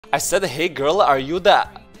I said, hey girl, are you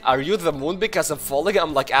the moon because I'm falling?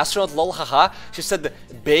 I'm like astronaut lol haha. She said,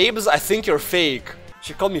 babes, I think you're fake.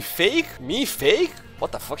 She called me fake? Me fake?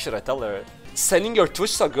 What the fuck should I tell her? Sending your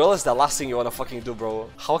Twitch to a girl is the last thing you wanna fucking do, bro.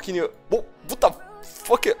 How can you? What the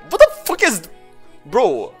fuck is,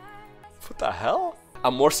 bro? What the hell?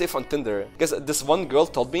 I'm more safe on Tinder because this one girl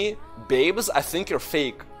told me, babes, I think you're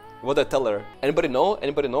fake. What did I tell her? Anybody know?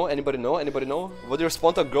 Anybody know? Anybody know? Anybody know? What do you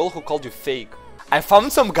respond to a girl who called you fake? I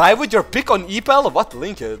found some guy with your pic on Epal. What?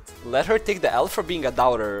 Link it. Let her take the L for being a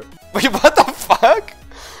doubter. Wait, what the fuck?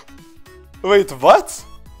 Wait, what?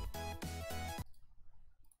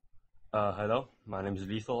 Hello, my name is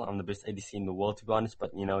Lethal. I'm the best ADC in the world, to be honest,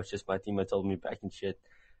 but you know, it's just my teammate told me back and shit.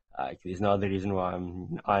 There's no other reason why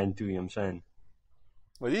I'm Iron 2, you know what I'm saying?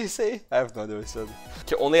 What did he say? I have no idea what he said.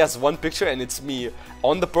 He only has one picture and it's me.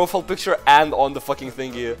 On the profile picture and on the fucking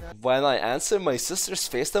thingy. When I answer my sister's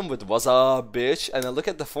FaceTime with "what's up, bitch?" and I look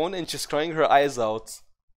at the phone and she's crying her eyes out.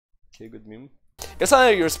 Okay, good meme. Guess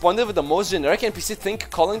I responded with the most generic NPC thing,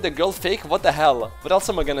 calling the girl fake. What the hell? What else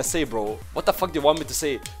am I gonna say, bro? What the fuck do you want me to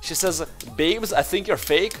say? She says, babes, I think you're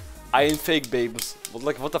fake. I ain't fake, babes. But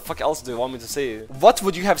like, what the fuck else do you want me to say? What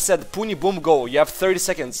would you have said? Puni boom go. You have 30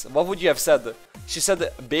 seconds. What would you have said? She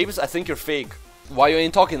said, babes, I think you're fake. Why you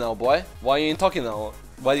ain't talking now, boy? Why you ain't talking now?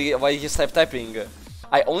 Why you just typing?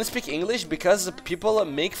 I only speak English because people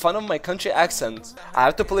make fun of my country accent. I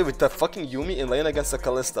have to play with the fucking Yumi in lane against the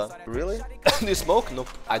Kalista. Really? Do you smoke? Nope.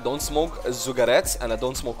 I don't smoke cigarettes and I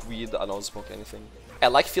don't smoke weed. I don't smoke anything. I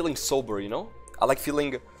like feeling sober, you know? I like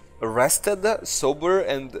feeling rested, sober,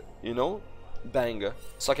 and, you know, bang.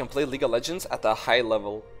 So I can play League of Legends at a high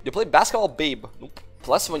level. You play basketball, babe? Nope.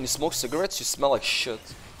 Plus, when you smoke cigarettes, you smell like shit.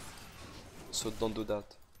 So don't do that.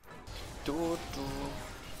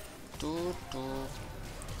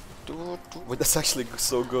 Wait, that's actually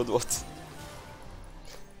so good, what?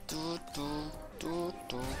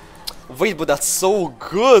 Wait, but that's so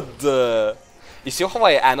good! You see how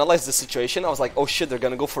I analyzed the situation? I was like, oh shit, they're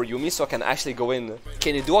gonna go for Yumi, so I can actually go in.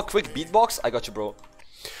 Can you do a quick beatbox? I got you, bro.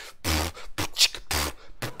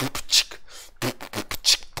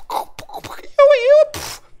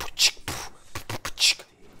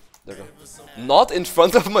 There you go. Not in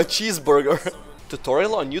front of my cheeseburger.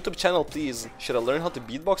 Tutorial on YouTube channel, please. Should I learn how to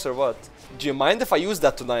beatbox or what? Do you mind if I use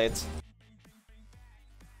that tonight?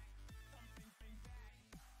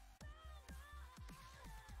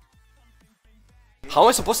 How am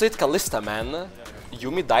I supposed to hit Kalista, man?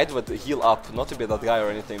 Yumi died with heal up, not to be that guy or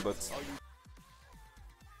anything, but...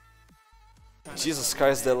 Jesus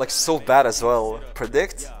Christ, they're like so bad as well.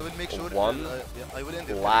 Predict one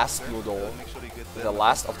last noodle. The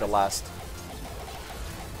last of the last.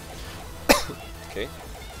 Okay.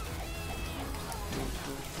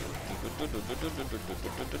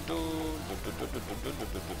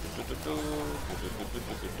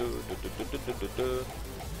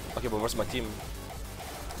 Okay, but where's my team?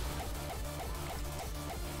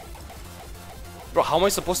 Bro, how am I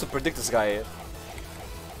supposed to predict this guy?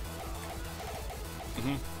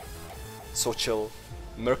 So chill.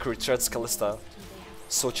 Mercury treads Kalista.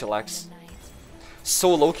 So chillax.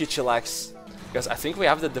 So low-key chillax. Guys, I think we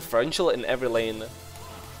have the differential in every lane.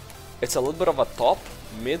 It's a little bit of a top,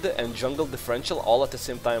 mid, and jungle differential all at the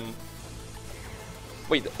same time.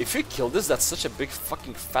 Wait, if you kill this, that's such a big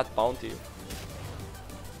fucking fat bounty.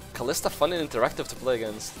 Kalista fun and interactive to play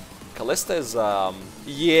against. Kalista is,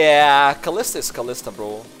 yeah, Kalista is Kalista,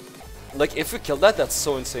 bro. Like, if you kill that, that's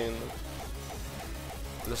so insane.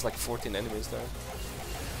 There's like 14 enemies there.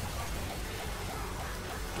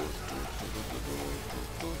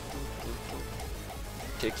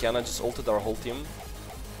 Okay, Kiana just ulted our whole team.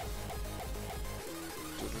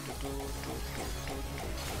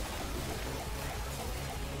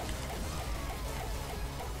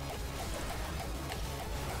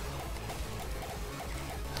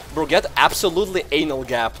 Bro, get absolutely anal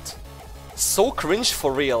gapped. So cringe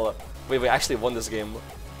for real. Wait, we actually won this game.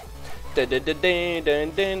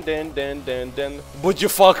 Would you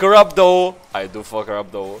fuck her up though? I do fuck her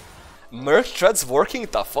up though. Merc threads working?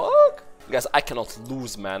 The fuck? Guys, I cannot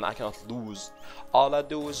lose, man. I cannot lose. All I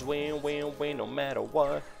do is win, win, win, no matter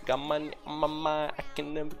what. Got money on my mind, I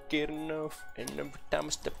can never get enough. And every time I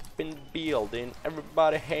step up in the building,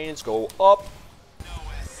 everybody hands go up.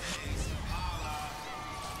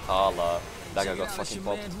 Holla. That guy got fucking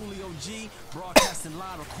popped.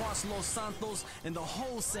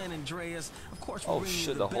 Oh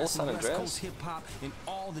shit, the whole San Andreas?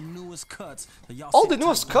 All the newest cuts?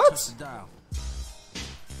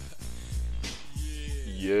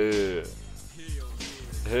 Yeah.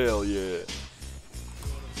 Hell yeah.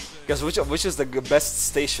 Guys, which is the best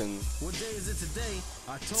station? What day is it today?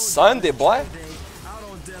 I told Sunday, you, boy. Saturday, out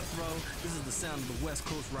on death row. This is the sound of the West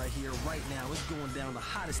Coast right here, right now. It's going down, the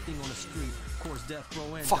hottest thing on the street. Of course, Death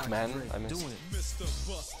Row and Fuck, Dr. man, Dre I missed. doing it.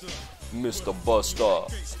 Mr. Buster.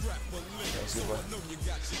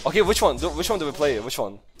 Okay, which one? Which one do we play? Which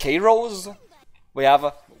one? K-Rose? We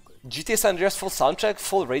have GTA San Andreas full soundtrack,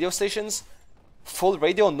 full radio stations, full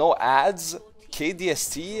radio, no ads,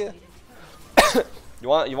 KDST. you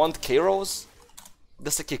want K-Rose?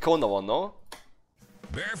 That's the Kikona one, no?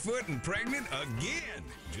 Barefoot and pregnant again,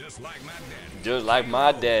 just like my daddy. Just like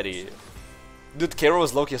my daddy. Dude,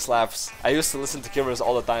 K-Rose low-key slaps. I used to listen to K-Rose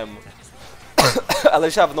all the time. I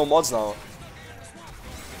literally have no mods now.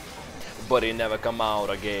 But he never come out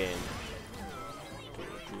again.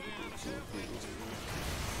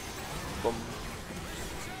 Bum.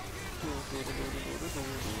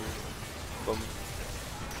 Bum.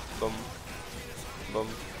 Bum. Bum.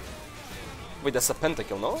 Wait, that's a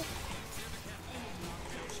pentakill, no?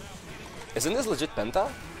 Isn't this legit penta?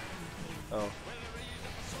 Oh.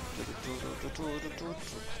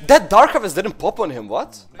 That Dark Harvest didn't pop on him,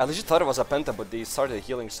 what? I legit thought it was a penta, but they started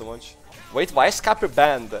healing so much. Wait, why is Capri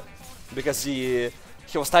banned? Because he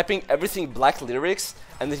was typing everything black lyrics,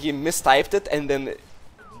 and then he mistyped it, and then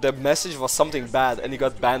the message was something bad, and he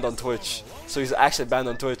got banned on Twitch. So he's actually banned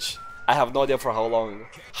on Twitch. I have no idea for how long.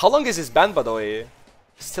 How long is his ban, by the way?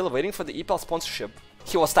 Still waiting for the Epal sponsorship.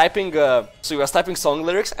 He was typing, so he was typing song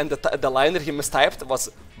lyrics, and the line that he mistyped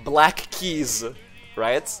was black keys,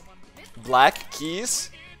 right? Black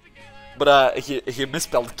keys, but he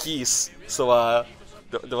misspelled keys, so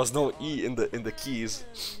there was no E in the keys,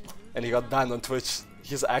 and he got banned on Twitch.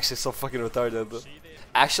 He's actually so fucking retarded.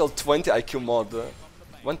 Actual 20 IQ mod.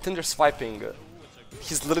 When Tinder swiping,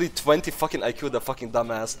 he's literally 20 fucking IQ, the fucking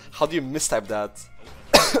dumbass. How do you mistype that?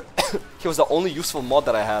 He was the only useful mod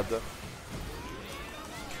that I had.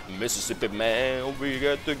 Mississippi man, we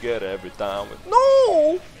get together every time.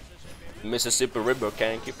 No! Mississippi River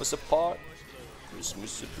can't keep us apart. This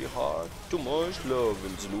Mississippi heart, too much love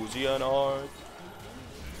in this Louisiana heart.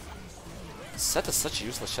 Seth is such a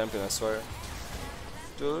useless champion, I swear.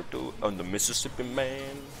 I'm the Mississippi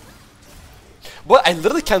man. What? I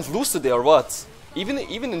literally can't lose today, or what? Even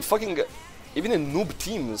in fucking, even in noob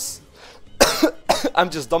teams,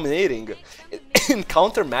 I'm just dominating. In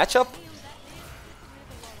counter matchup,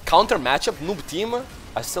 noob team,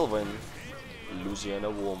 I still win.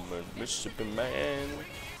 Louisiana woman, Mississippi man.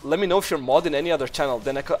 Let me know if you're mod in any other channel,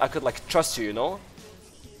 then I could like trust you, you know?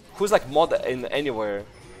 Who's like mod in anywhere?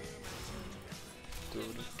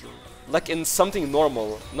 Like in something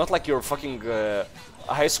normal, not like your fucking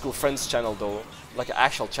high school friends channel though. Like an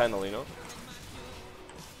actual channel, you know?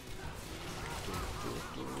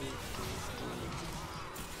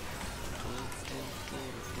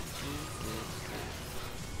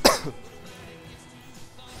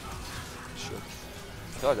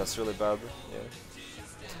 God, that's really bad. Yeah.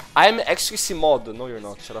 I'm XQC mod. No, you're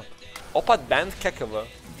not. Shut up. Opat banned Kekava.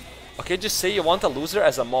 Okay, just say you want a loser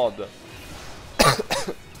as a mod.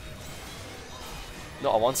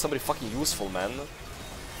 No, I want somebody fucking useful, man.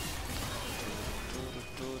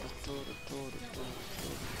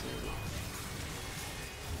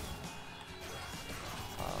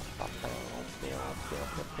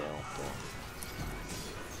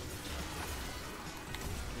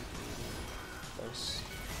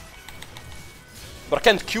 But I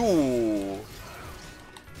can't Q.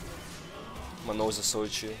 My nose is so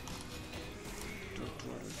itchy.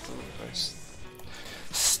 Nice.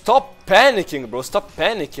 Stop panicking, bro. Stop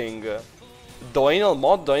panicking. Doinal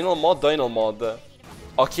mod.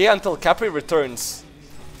 Okay, until Capri returns.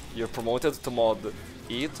 You're promoted to mod.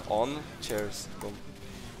 Eat on chairs. Boom.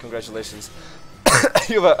 Congratulations.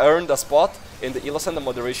 You have earned a spot in the ELOSANTA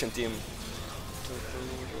moderation team.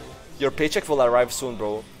 Your paycheck will arrive soon,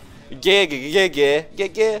 bro.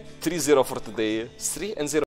 3-0 for today. 3-0.